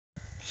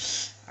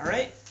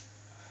Alright.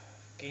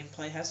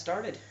 Gameplay has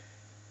started.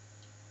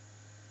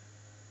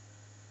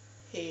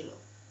 Halo.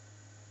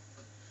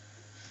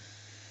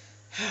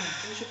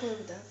 We should play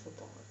with that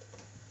football.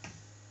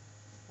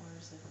 Where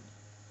is it?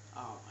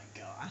 Oh my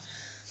god.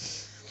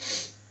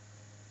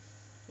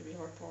 It'd be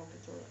hard Paul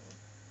could throw that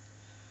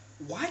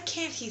one. Why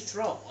can't he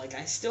throw? Like,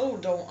 I still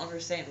don't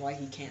understand why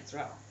he can't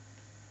throw.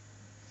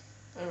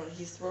 I don't know,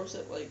 he throws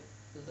it like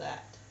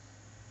that.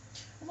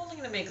 I'm only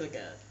gonna make like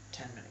a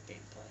 10-minute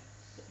gameplay.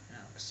 You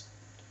know, 'cause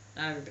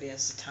not everybody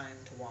has the time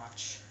to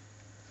watch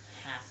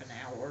half an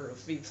hour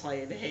of me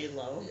playing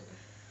Halo. Yeah.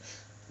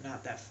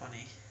 Not that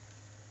funny.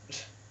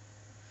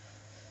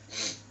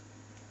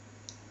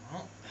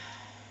 Well,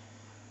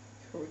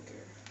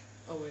 Quicker.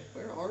 Oh wait,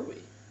 where are we?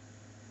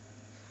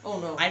 Oh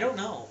no. I don't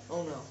know.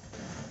 Oh no.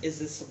 Is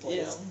this the place?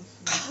 Yeah.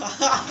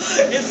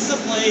 It's the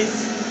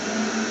place.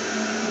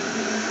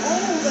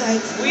 Oh,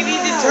 that's We need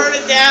to loud. turn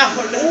it down.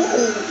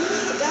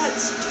 Oh,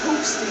 that's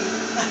toasty.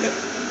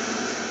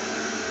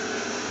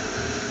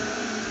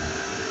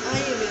 I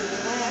am in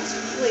last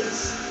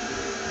place.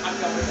 I'm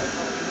going to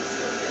fucking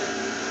still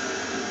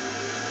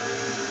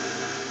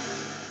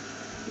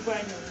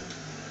Goodbye now.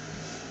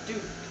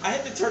 Dude, I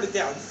had to turn it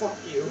down. Fuck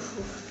you.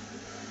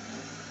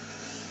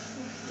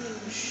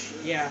 Oh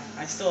shit. Yeah,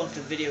 I still have to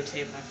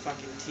videotape my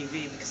fucking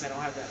TV because I don't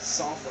have that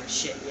software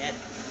shit yet.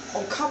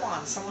 Oh, come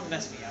on. Someone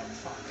messed me up.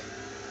 Fuck.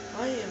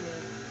 I am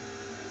in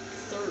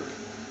third.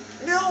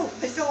 No!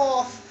 I fell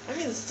off. I'm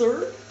in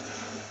third?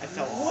 I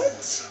fell off.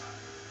 What?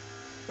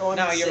 No, I'm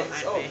No, in you're sixth.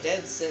 behind Oh, me.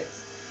 dead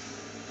sixth.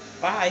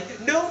 Bye.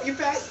 No, you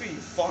passed me, you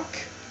fuck.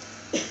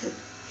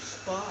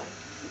 Bye.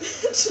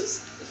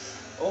 Just.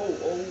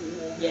 Oh.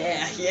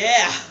 Yeah,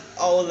 yeah.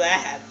 Oh,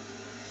 that.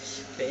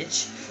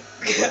 Bitch.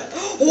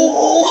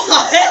 Oh,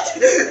 what?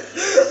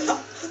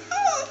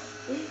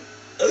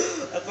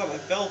 I thought I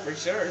fell for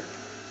sure.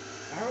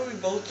 Why are we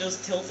both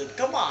just tilted?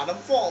 Come on, I'm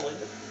falling.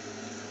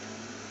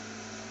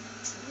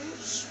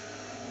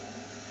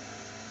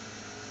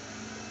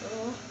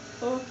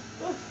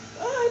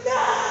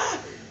 No!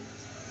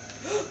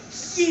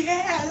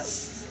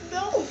 Yes!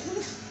 No!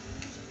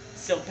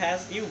 Still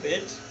past you,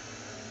 bitch.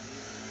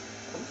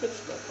 I'm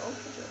pitched up. I'll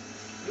pitch up.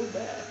 You're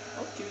bad.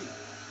 I'll kill you.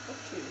 I'll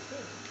kill you.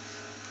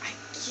 I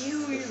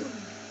kill you.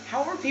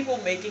 How are people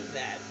making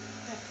that?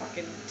 That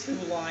fucking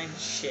two-line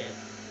shit.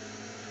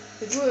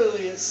 It's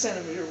literally a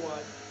centimeter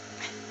wide.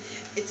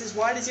 It's as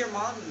wide as your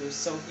mongoose,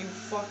 so if you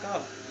fuck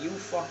up, you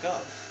fuck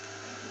up.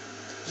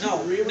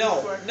 No, You really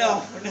no, fucked no,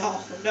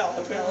 up. no,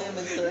 Apparently I'm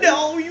in third.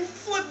 no, you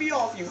flip me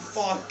off, you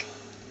fuck.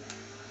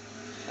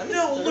 I'm in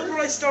No, third. look where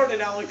I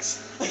started,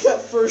 Alex. I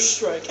got first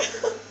strike.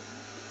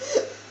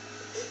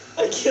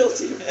 I killed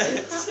you.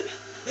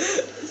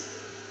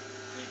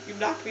 You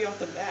knocked me off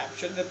the map.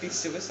 Shouldn't that be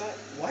suicide?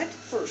 What?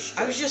 First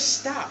strike. I was just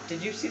stopped.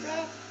 Did you see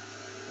that?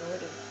 No, I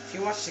didn't. If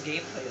you watch the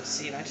gameplay, you'll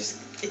see it.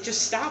 It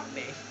just stopped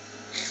me.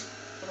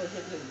 But I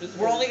hit the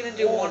invisible We're only gonna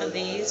do wall. one of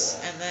these,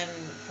 and then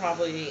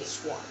probably.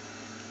 Swat.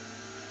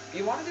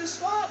 You want to do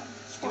SWAT?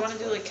 Do you want to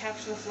do SWAT. like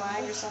capture the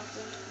flag or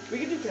something? We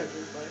can do capture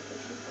the flag.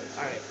 Capture the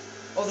flag. Alright.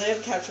 Oh, they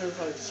have capture the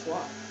flag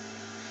SWAT.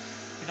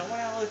 You know what,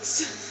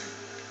 Alex?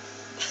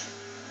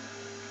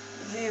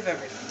 They have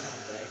everything,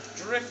 don't they?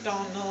 Drift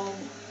on them.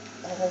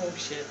 Oh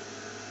shit.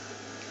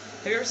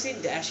 Have you ever seen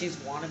Dashy's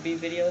wannabe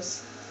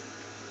videos?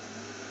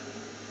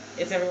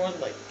 It's everyone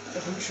like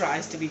who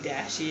tries to be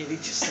Dashy and he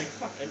just like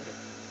fucking.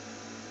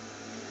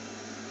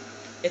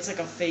 It's like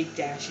a fake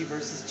Dashy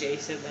versus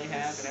Jason they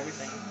have and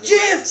everything.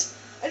 Jift!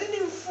 I didn't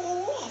even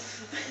fall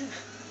off.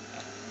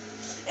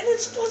 And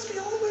it's supposed to be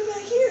all the way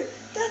back here.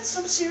 That's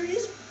some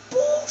serious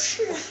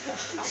bullshit.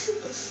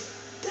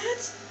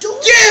 That's dumb.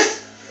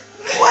 Jift!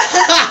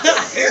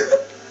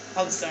 What?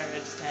 I'm sorry, I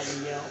just had to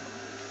yell.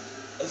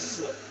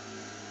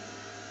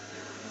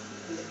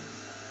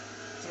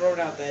 Throwing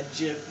out that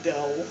GIF,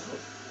 no.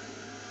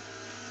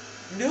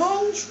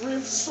 No!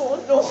 Drift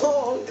son,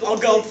 no. I'll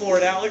go for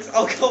it, Alex.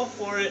 I'll go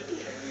for it.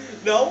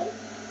 No?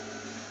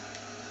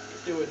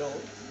 Do it, all.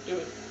 Do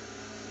it.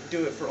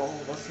 Do it for all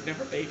of us who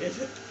never made it.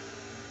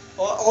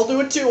 I'll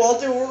do it too. I'll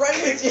do it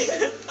right with you.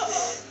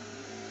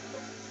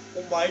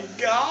 Oh my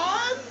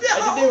god!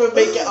 I didn't even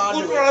make it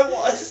onto Look it. where I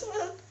was.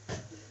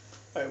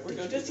 Alright, we're Did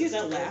gonna you just do use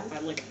this that together. laugh?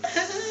 I'm like,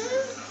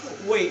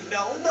 wait,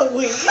 no. No,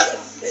 wait.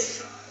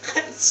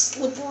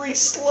 Slippery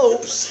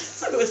slopes.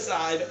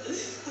 Suicide.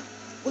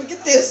 Look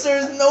at this.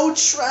 There's no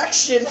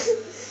traction.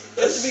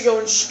 You have to be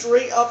going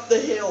straight up the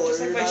hill, Just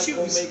or like you're my not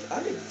gonna shoes. make.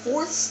 I'm in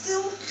fourth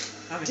still.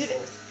 I'm in Did it?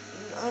 fourth.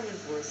 I'm in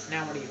fourth.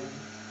 Now what are you in?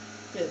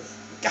 Fifth.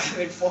 I'm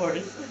in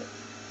fourth.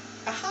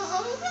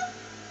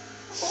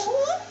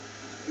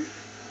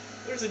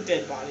 There's a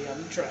dead body on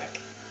the track.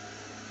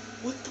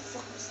 What the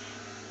fuck was that?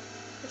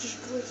 I just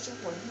glitched up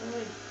one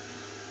time.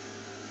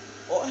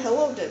 Oh,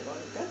 hello, dead body.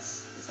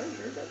 Is that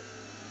your dead?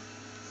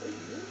 Is that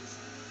yours?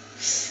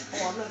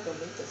 Oh, I'm not gonna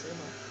make this, am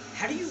I?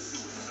 How do you...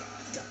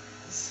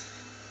 Dumbass.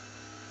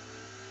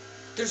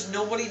 There's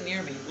nobody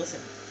near me. Listen.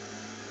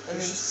 And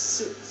then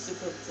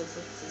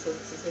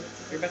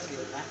You're about to be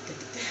laughed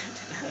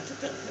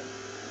at.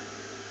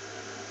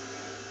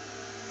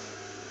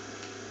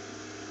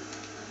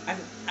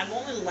 I've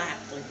only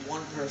lapped like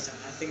one person.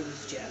 I think it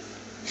was Jeff.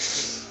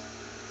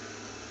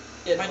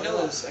 Yeah, My no,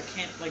 nose, I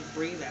can't like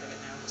breathe out of it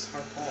now. It's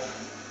hard Paul.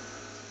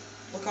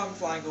 Look how I'm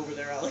flying over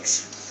there,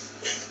 Alex.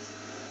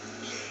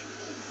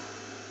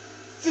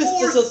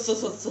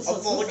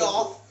 I'm falling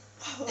off.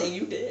 And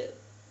you did.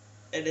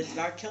 And it's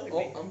not killing Oh,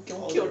 me. I'm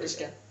gonna All kill over this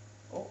guy. again.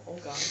 Oh, I'm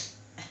gone.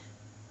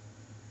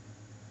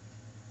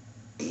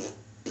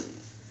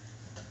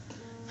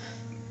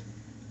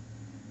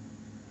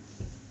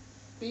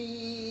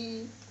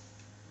 Beep.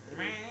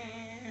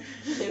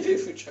 Maybe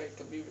if we try to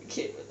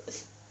communicate with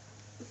it.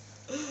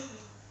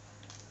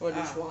 What do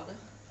you want?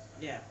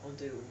 Yeah, we'll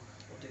do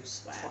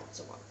swag.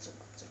 Swat.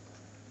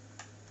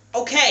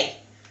 Okay!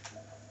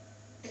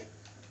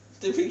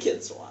 Did we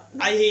get SWAT?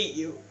 I hate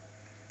you.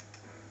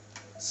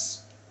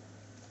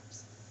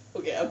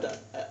 Okay, I'm done.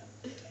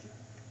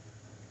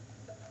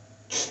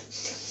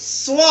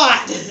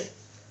 SWAT!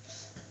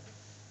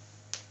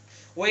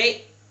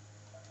 Wait.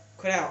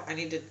 Quit out. I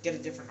need to get a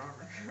different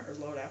armor or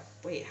loadout.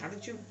 Wait, how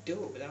did you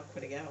do it without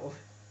quitting out?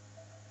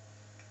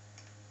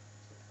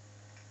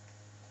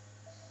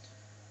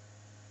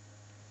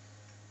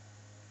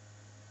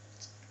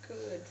 It's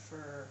good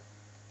for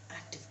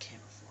active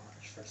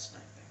camouflage for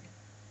sniping.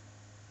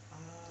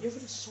 You have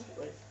an assault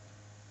rifle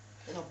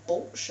and a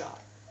bolt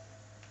shot.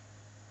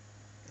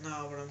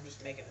 No, but I'm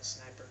just making a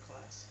sniper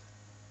class.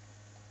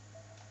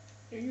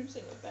 You're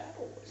using a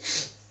battle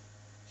wave.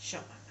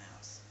 Shut my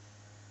mouth.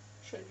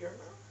 Shut your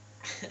mouth.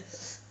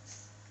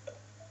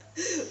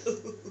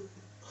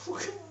 Oh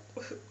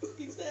god,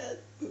 he's sad.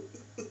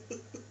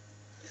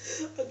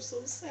 I'm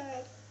so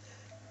sad.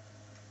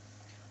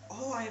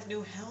 Oh, I have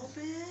new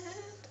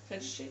helmet. Can I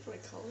just change my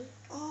color?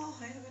 Oh,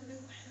 I have a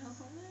new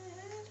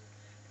helmet.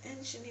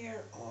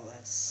 Engineer. Oh,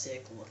 that's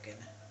sick looking.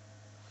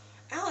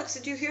 Alex,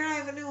 did you hear I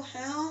have a new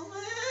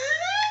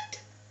helmet?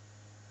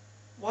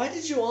 Why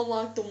did you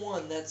unlock the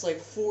one that's like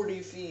 40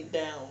 feet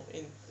down?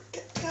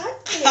 God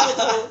damn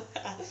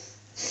it!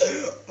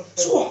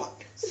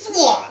 SWAT!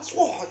 SWAT!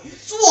 SWAT!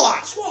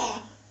 SWAT!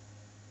 SWAT!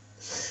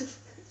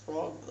 What's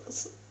wrong with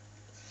us?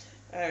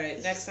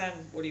 Alright, next time,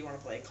 what do you want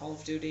to play? Call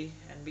of Duty,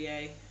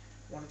 NBA,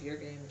 one of your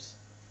games.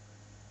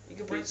 You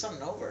can bring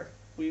something over.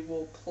 We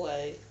will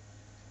play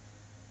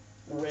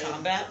Mortal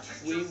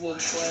Kombat? We will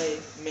play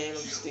Man of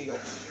Steel.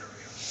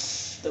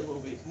 The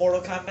movie.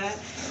 Mortal Kombat?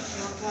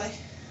 You want to play?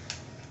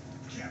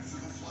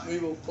 We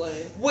will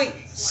play. Wait!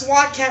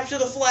 SWAT capture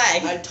the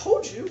flag! I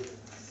told you!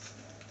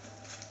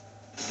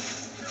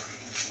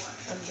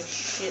 I'm the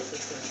shit at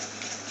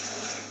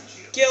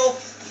this. Kill!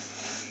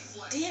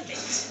 Damn it!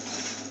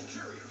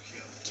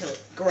 Kill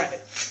it. Grab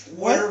it.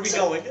 Where are we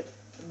going?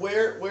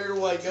 Where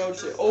do I go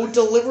to? Oh,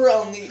 deliver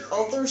on the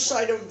other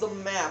side of the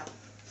map.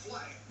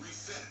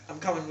 I'm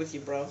coming with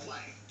you, bro.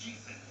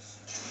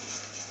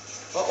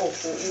 Uh-oh.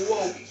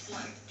 Whoa.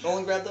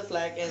 Only grab the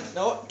flag and...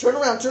 No, turn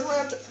around.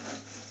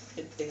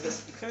 Hit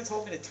dingus. You could have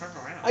told me to turn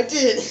around. I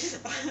did. Did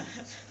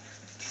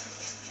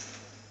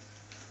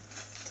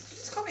you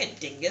just call me a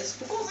dingus?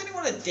 Who calls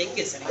anyone a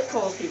dingus I anymore?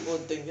 call people a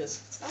dingus.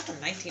 It's not the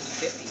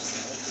 1950s,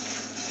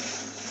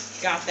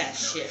 though. Got that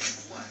shit.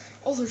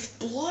 Oh, there's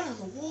blood on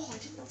the wall. I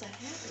didn't know that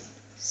happened.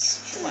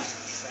 Splat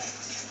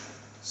effect.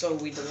 So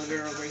we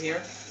deliver over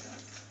here?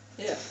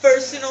 Yeah.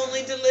 First and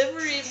only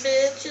delivery,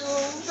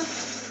 Mitchell.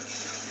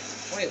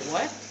 Wait,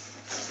 what?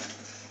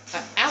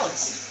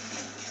 Alex.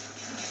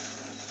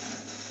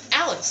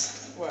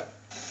 What?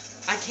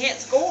 I can't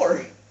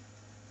score.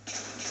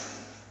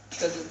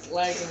 Because it's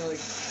lagging like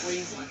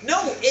crazy.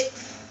 No, it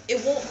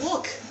won't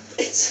look.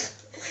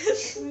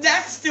 It's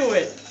next to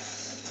it.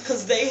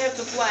 Because they have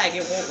the flag,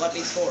 it won't let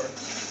me score.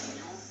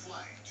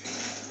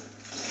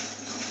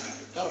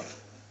 Oh.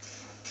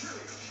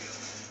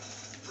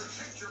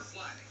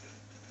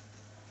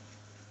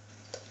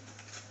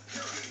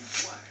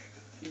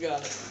 You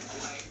got it.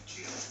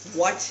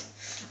 What?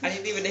 I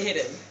didn't even hit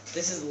him.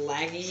 This is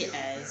laggy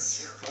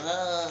as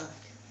fuck.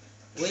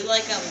 We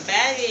like 'em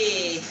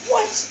baggy.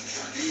 What?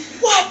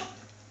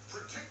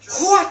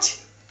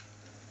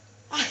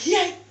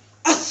 Yeah.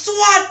 A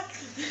SWAT!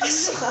 A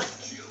SWAT.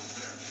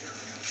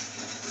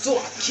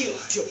 SWAT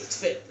killed Joey's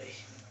family.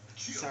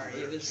 Sorry,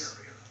 it was...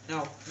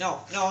 No,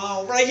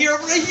 right here.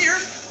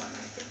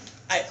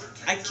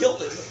 I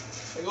killed him.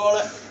 I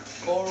got it.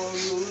 Oh,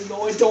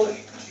 no, I don't.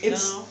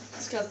 No.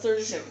 It's got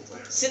 30 seconds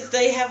left. Since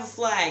they have a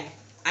flag,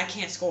 I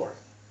can't score.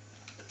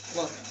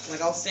 Look,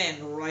 like I'll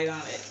stand right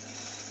on it.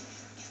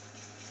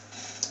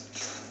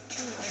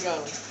 I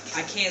got him.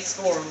 I can't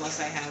score unless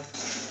I have...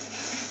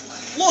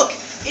 Look!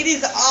 It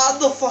is on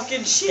the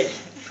fucking shit!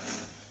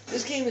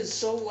 This game is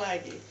so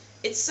laggy.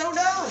 It's so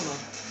dumb!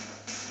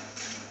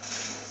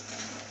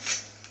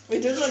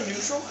 Wait, there's a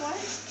neutral flag?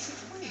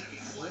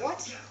 What?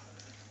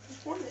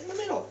 There's one in the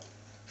middle.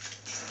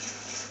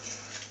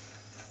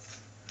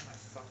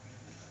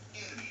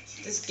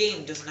 This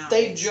game does not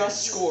They make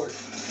just sense. scored.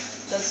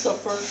 That's the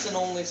first and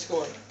only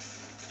score.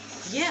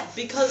 Yeah,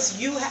 because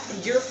your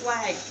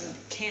flag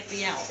can't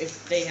be out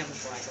if they have a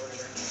flag or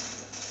whatever.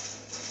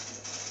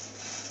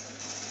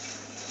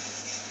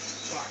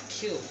 So I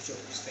killed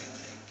Joey's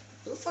family.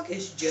 Who the fuck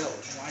is Joe?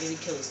 And why did he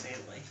kill his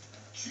family?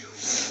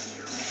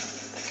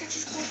 That guy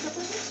just walked up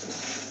and next to me.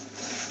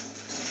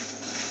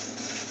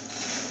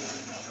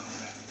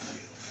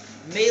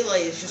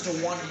 Melee is just a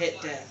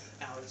one-hit death,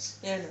 Alex.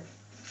 Yeah, I know.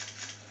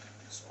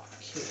 So I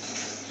killed him.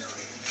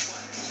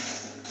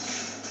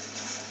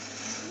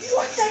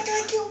 What? That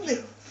guy killed me!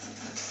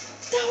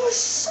 That was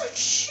such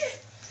shit!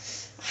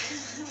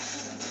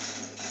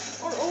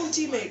 Our own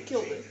teammate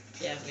killed me.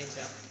 Yeah, me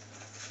too.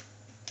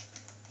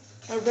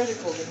 My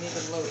reticle didn't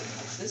even load.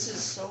 This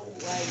is so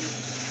laggy.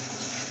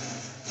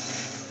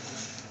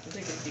 I'm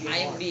taking DMR. I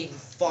am being I'm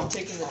fucked.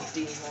 taking the up.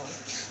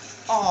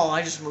 DMR. Oh,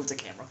 I just moved the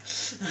camera.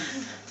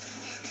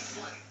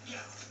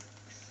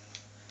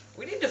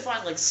 We need to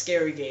find like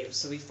scary games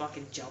so we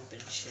fucking jump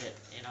and shit,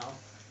 you know?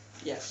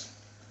 Yes.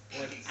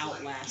 Like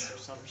Outlast or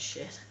some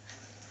shit.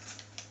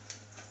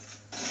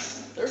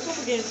 There are a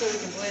couple games that we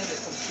can play on the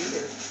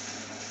computer.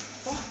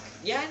 Fuck.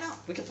 Yeah, I know.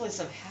 We could play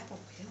some Happy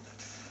Wheel.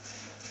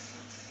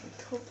 We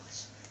could play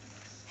some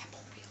Happy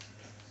Wheel.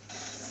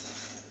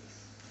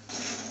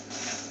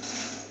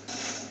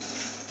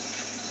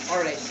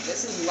 Alright,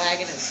 this is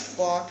lagging as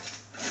fuck.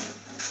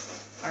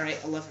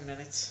 Alright, 11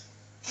 minutes.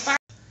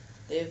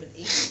 They have an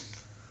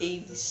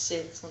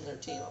 86 on their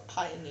team, a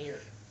Pioneer.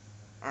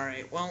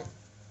 Alright, well.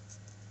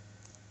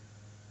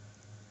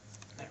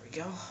 There we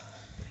go.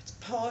 It's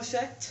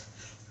perfect.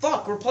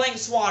 Fuck, we're playing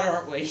SWAT,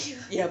 aren't we?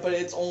 Yeah, but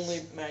it's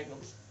only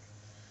Magnums.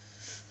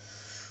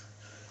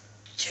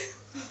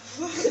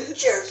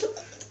 Cheers!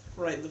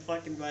 Right in the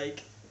fucking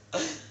mic.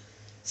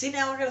 See,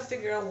 now we're gonna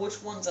figure out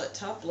which ones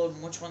to upload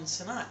and which ones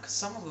to not. Because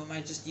some of them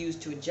I just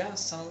used to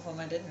adjust, some of them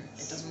I didn't.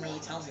 It doesn't really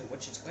tell me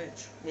which is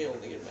which. We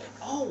only get a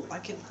Magnum. Oh, I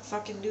can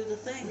fucking do the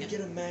thing. We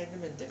get a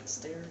Magnum and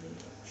Dexterity.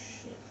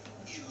 Shit.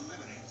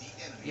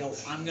 Yo,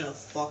 I'm gonna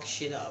fuck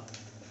shit up.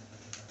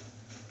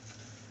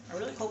 I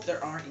really hope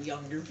there aren't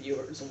younger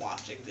viewers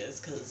watching this,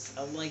 because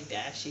unlike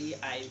Dashy,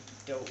 I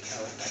don't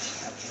know if I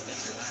should have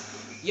this or not.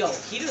 Yo,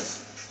 he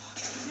just...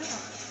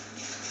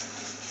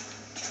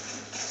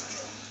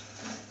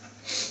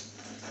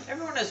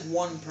 Everyone has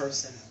one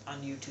person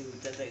on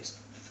YouTube that they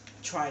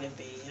try to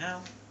be, you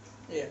know?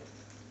 Yeah.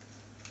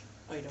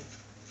 Item.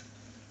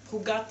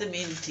 Who got them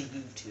into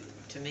YouTube,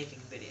 to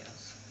making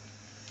videos.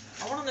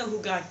 I want to know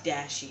who got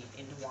Dashy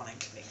into wanting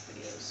to make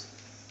videos.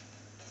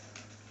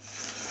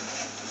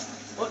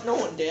 What? No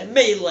one did.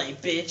 Melee,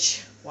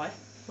 bitch! What?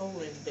 No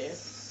one did.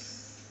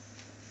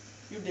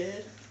 You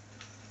did.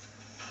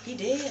 He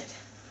did.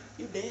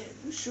 You did.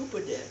 You super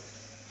did.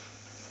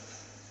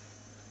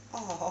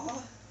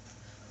 Aww.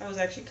 That was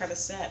actually kind of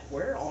sad.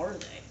 Where are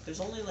they? There's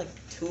only like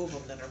 2 of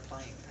them that are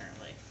playing,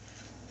 apparently.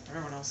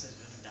 Everyone else has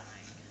been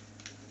dying.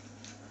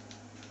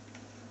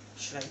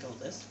 Should I go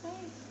this way?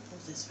 Or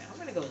this way? I'm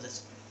gonna go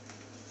this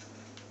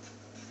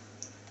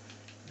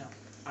way. No.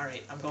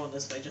 Alright, I'm going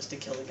this way just to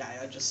kill the guy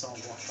I just saw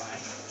walk by.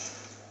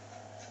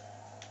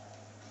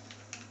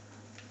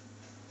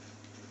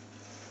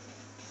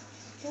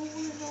 Oh,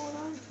 you know what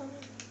I'm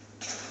coming.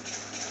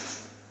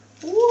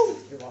 Woo!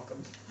 You're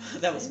welcome.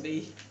 That was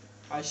me.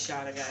 I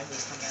shot a guy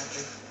who's coming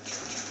after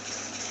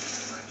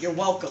me. You're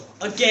welcome.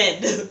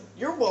 Again!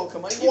 You're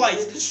welcome. I gave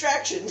Twice. you a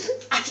distraction.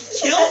 I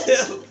killed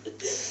him!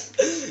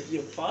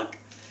 You fuck.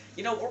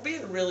 You know, we're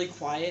being really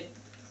quiet.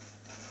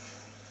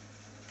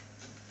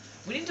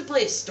 We need to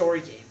play a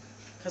story game.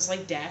 Cause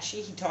like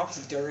Dashy, he talks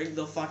during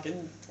the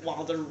fucking...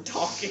 while they're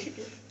talking.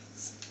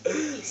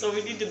 So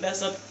we need to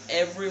mess up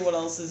everyone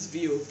else's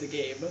view of the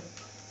game.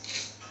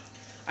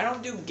 I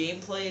don't do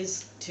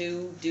gameplays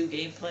to do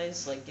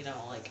gameplays. Like, you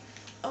know, like...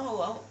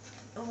 Oh,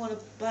 I want to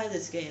buy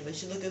this game. I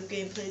should look up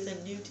gameplays on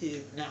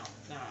YouTube. No.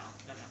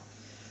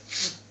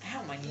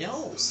 Ow, my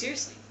nose.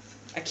 Seriously.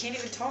 I can't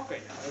even talk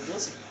right now. Like,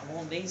 listen to me. I'm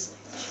all nasally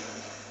and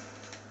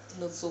shit.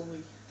 Not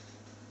solely.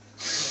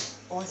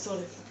 Oh, I thought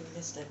I fucking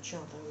missed that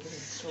jump. I would have been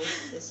so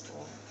pissed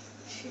off.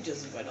 She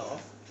just went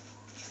off.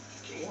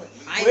 What?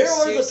 I'm Where are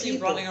the seriously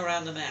people? running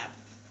around the map.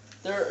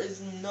 There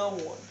is no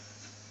one.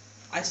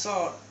 I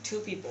saw 2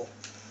 people.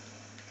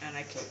 And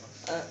I killed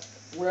them.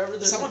 Wherever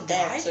there's Someone a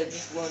box, died? I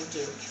just run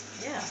to.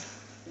 Yeah.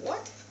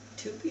 What?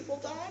 2 people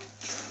died?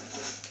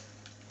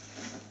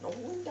 No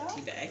one died?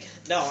 Teabag.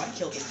 No, I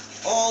killed him.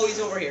 Oh, he's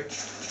over here.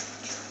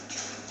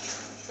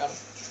 Got him.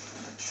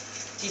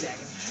 Teabag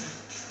him.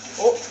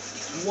 Oh!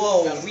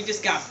 Whoa, Got him. we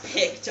just got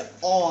picked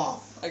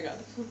off. I got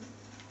him.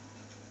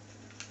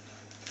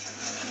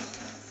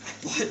 I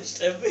punched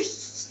him.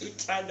 He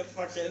tried to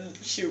fucking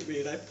shoot me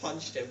and I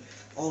punched him.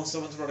 Oh,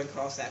 someone's running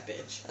across that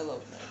bitch. I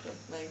love Magnum.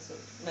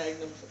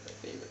 Magnums are my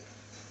favorite.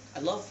 I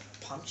love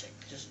punching.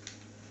 Just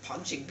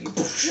punching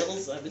people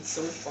kills them. It's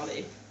so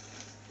funny.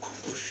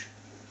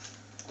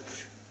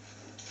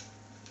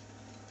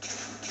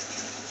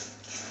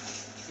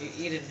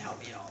 You didn't help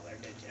me at all there,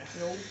 did you?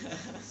 Nope.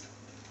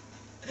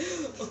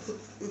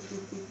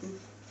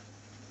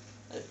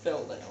 I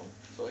fell down.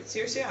 So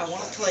Seriously, I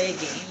want to play a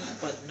game,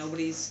 but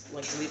nobody's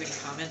like leaving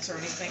comments or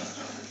anything,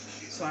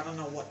 so I don't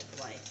know what to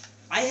play.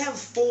 I have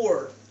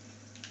 4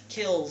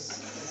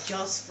 kills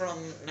just from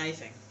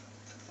knifing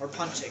or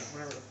punching,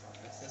 whatever the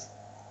fuck this is.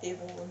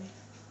 Able, let me.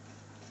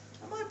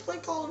 I might play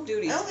Call of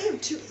Duty. I only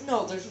have 2.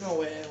 No, there's no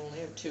way I only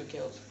have 2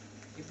 kills.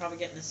 You probably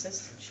get an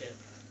assist and shit.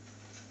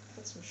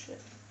 That's some shit.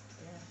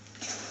 Yeah.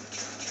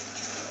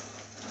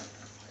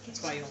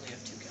 That's why you only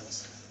have 2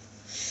 kills.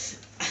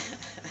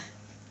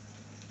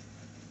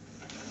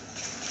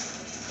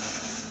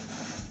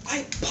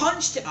 I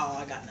punched it. Oh,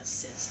 I got an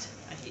assist.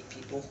 I hate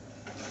people.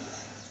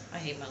 I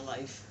hate my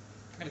life.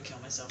 I'm gonna kill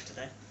myself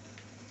today.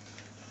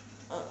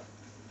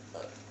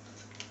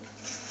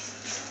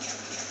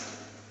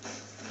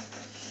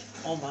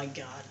 Oh my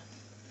god.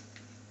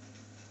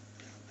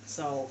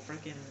 So,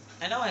 freaking...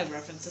 I know I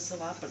reference this a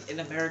lot, but in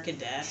American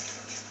Dad,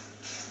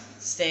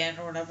 Stan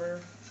or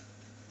whatever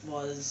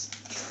was...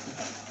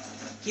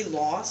 He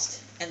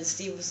lost, and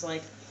Steve was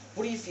like,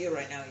 what do you feel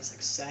right now? He's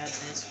like,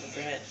 sadness,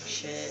 regret, and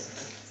shit.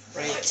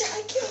 Right? What?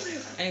 I killed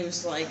him! And he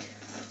was like,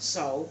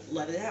 so,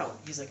 let it out.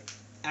 He's like,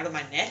 out of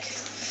my neck?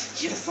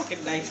 He had a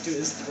fucking knife to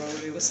his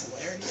throat. It was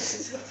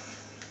hilarious.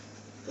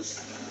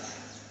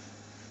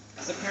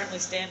 Because apparently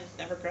Stan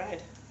never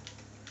cried.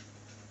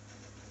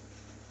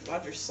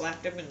 Roger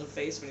slapped him in the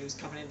face when he was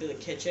coming into the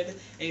kitchen, and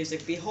he was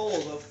like,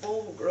 behold, a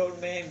full-grown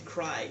man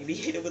crying. And he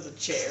hit him with a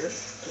chair.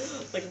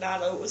 Like,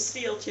 not a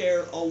steel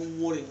chair, a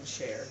wooden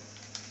chair.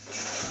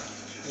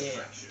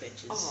 Yeah,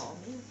 bitches. Oh,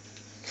 man.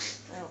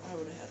 I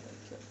would have had that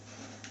kill.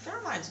 That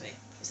reminds me.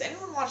 Is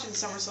anyone watching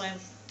SummerSlam?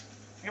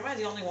 Am I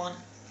the only one?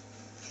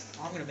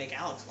 Well, I'm gonna make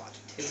Alex watch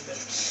it too, but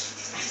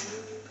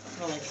I'm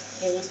gonna like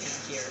hold him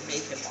here and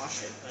make him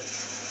watch it, but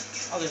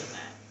other than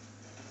that.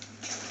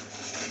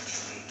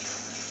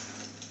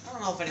 I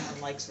don't know if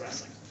anyone likes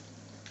wrestling.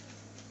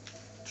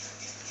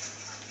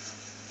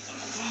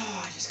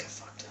 Oh, I just got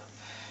fucked up.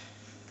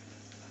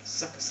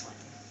 Sucker slam.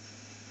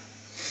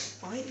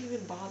 Why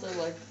even bother,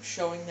 like,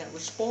 showing that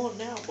respawn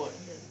now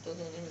button? It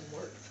doesn't even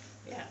work.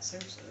 Yeah,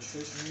 seriously.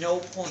 There's no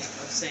point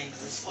of saying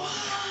respawn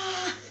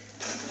now.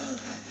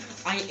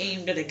 I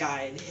aimed at a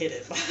guy and hit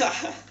him.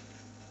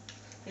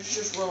 It's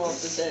just run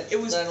off the deck. It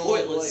was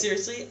pointless.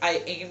 Seriously,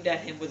 I aimed at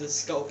him with a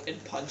scope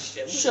and punched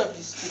him. Shut up,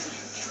 you stupid.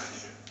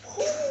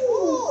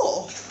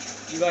 Ooh.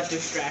 You got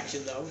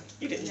distraction though.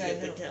 You didn't get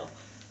the know. kill.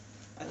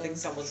 I think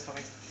someone's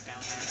coming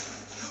down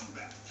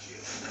there.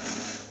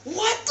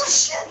 What the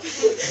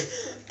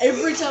shit?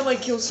 Every time I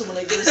kill someone,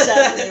 I get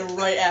assassinated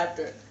right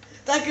after.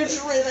 That guy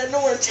just ran out of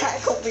nowhere,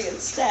 tackled me, and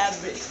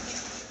stabbed me.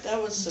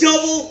 That was so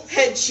double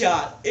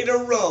headshot in a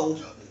row.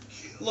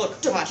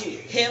 Look, Double watch. kill.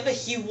 Him,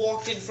 he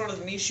walked in front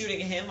of me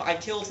shooting him. I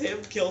killed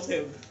him, killed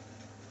him.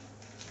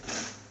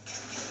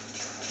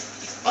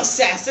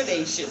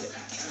 Assassination.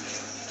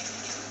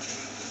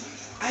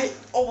 I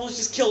almost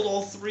just killed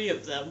all 3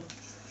 of them.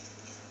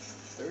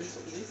 There's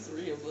only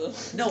 3 of them.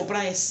 No, but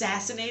I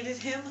assassinated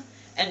him,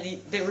 and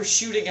they were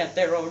shooting at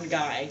their own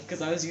guy,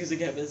 because I was using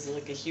him as,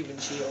 like, a human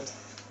shield.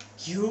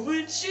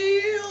 Human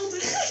shield!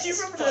 Do you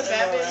remember that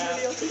Batman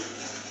video?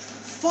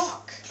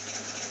 Fuck!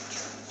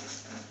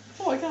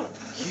 Oh, I got him.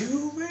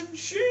 Human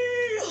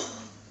shield!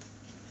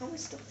 How many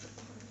stuff?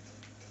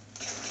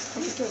 How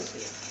many kills do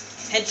you have?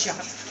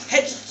 Headshot.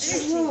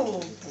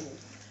 Headshot!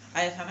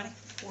 I have how many?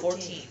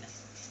 14.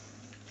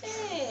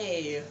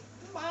 Hey!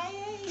 My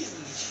age!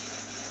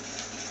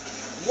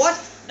 What?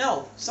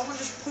 No! Someone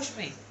just pushed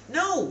me.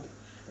 No!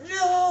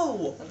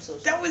 No! I'm so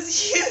sorry. That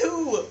was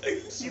you!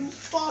 You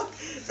fuck!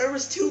 There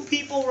was 2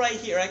 people right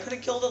here. I could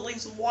have killed at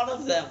least one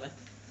of them.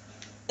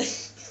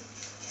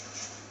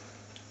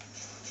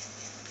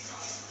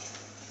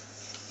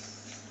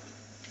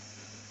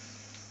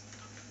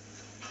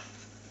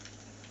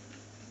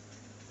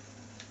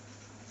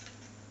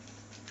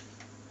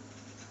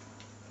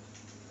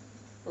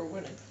 We're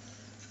winning.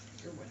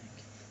 You're winning.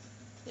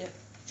 Yeah.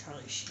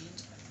 Charlie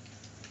Sheen's winning.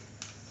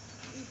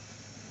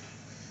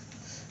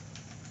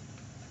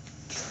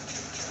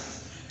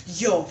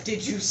 Yo,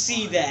 did you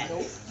see that?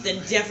 Nope.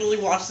 Then definitely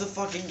watch the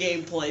fucking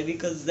gameplay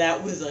because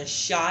that was a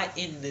shot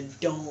in the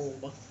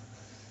dome.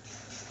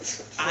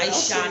 I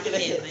shot him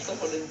hit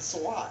someone in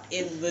SWAT.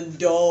 in the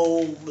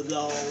dome,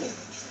 though.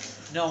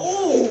 No.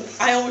 Oh!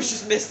 I almost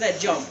just missed that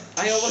jump.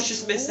 I almost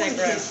just missed that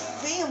grab. His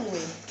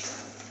family.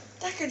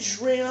 That guy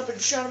just ran up and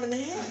shot him in the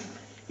head.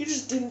 He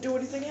just didn't do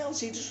anything else.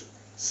 He just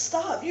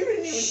stopped. You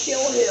didn't even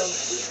kill him.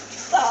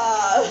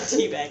 Stop.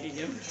 Teabagging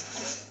him.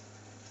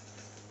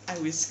 I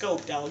was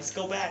scoped, Alex.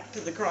 Go back to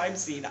the crime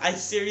scene. I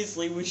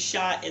seriously was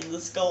shot in the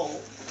skull.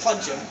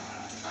 Punch him.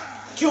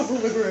 Kill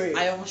from the grave.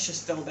 I almost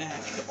just fell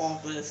back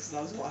off of this because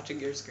I was watching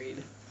your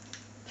screen.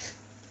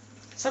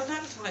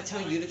 Sometimes when I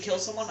tell you to kill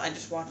someone, I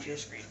just watch your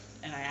screen.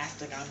 And I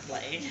act like I'm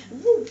playing.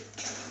 Woo.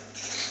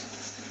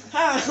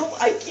 How?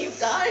 I keep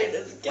dying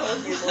and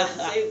killing people at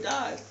the same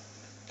time.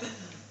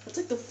 That's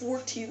like the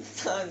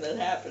 14th time that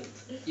happened.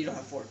 You don't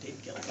have 14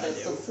 kills. I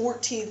That's the do.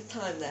 14th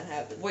time that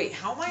happened. Wait,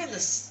 how am I in the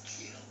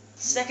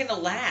second to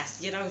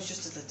last? Yet I was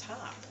just at the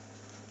top.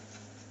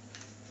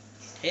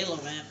 Halo,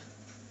 man.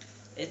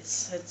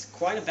 It's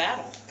quite a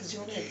battle. Because you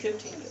only had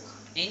 15 kills.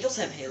 Angels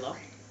have Halo.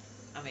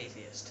 I'm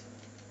atheist.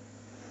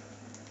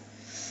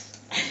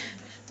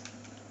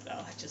 No,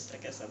 I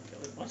guess I'm the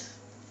only one.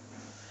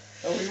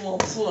 Oh, we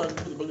won't fun.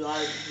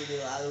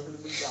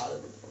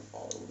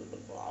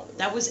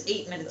 That was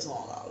 8 minutes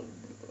long.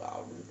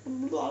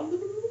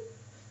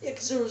 Yeah,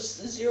 because there was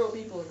 0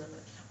 people in that match.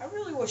 I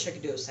really wish I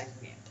could do a second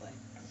gameplay.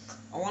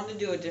 I wanted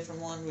to do a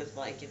different one with,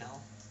 like, you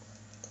know,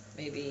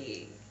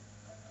 maybe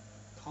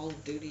Call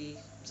of Duty,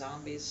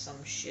 Zombies,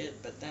 some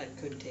shit, but that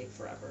could take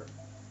forever.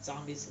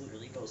 Zombies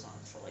literally goes on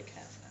for like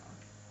half an hour.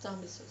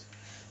 Zombies.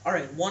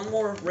 Alright, one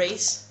more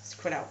race. Let's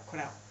quit out.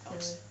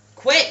 Okay.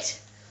 Quit!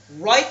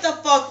 Right the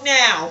fuck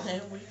now!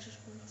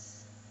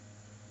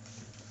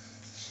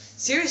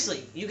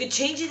 Seriously, you can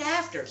change it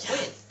after.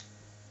 Quit.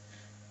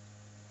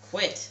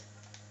 Quit.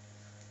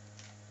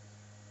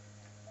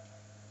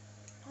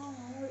 Oh,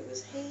 it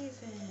was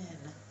Haven.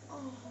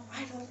 Oh,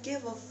 I don't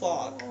give a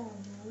fuck.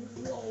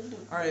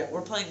 Alright,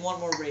 we're playing one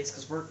more race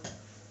because we're... You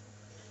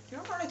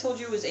remember when I told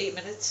you it was 8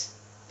 minutes?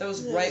 That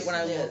was right when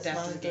I looked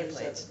after the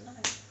gameplay. It's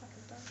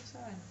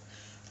 9:37.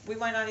 We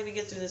might not even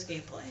get through this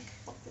gameplay.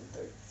 Fucking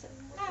 37.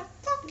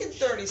 Fucking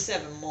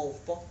 37,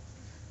 mofo.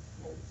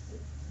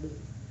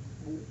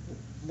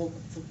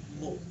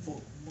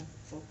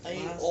 I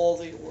ate all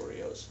the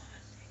Oreos.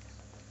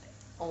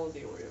 All of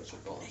the Oreos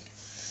are gone.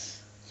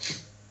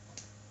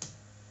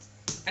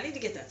 I need to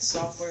get that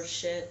software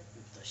shit,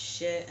 the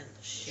shit and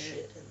the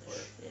shit,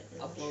 where it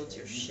uploads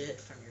your shit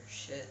from your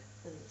shit.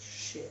 And the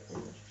shit,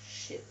 and the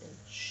shit, and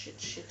the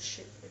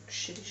shit, like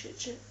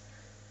shit.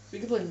 We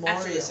can play Mario.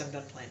 After this, I'm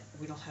done playing.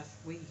 We don't have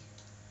Wii.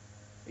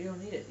 You don't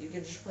need it. You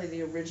can just play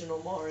the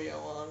original Mario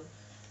on.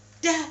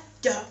 Da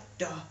da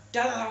da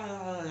da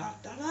da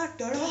da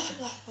da da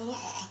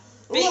da.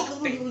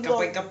 Bink bink a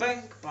bink a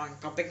bink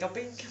bink a bink a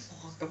bink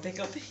a bink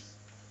a bink.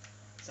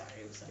 Sorry,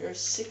 it was. You're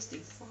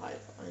 65.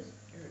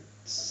 You're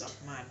suck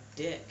my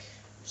dick.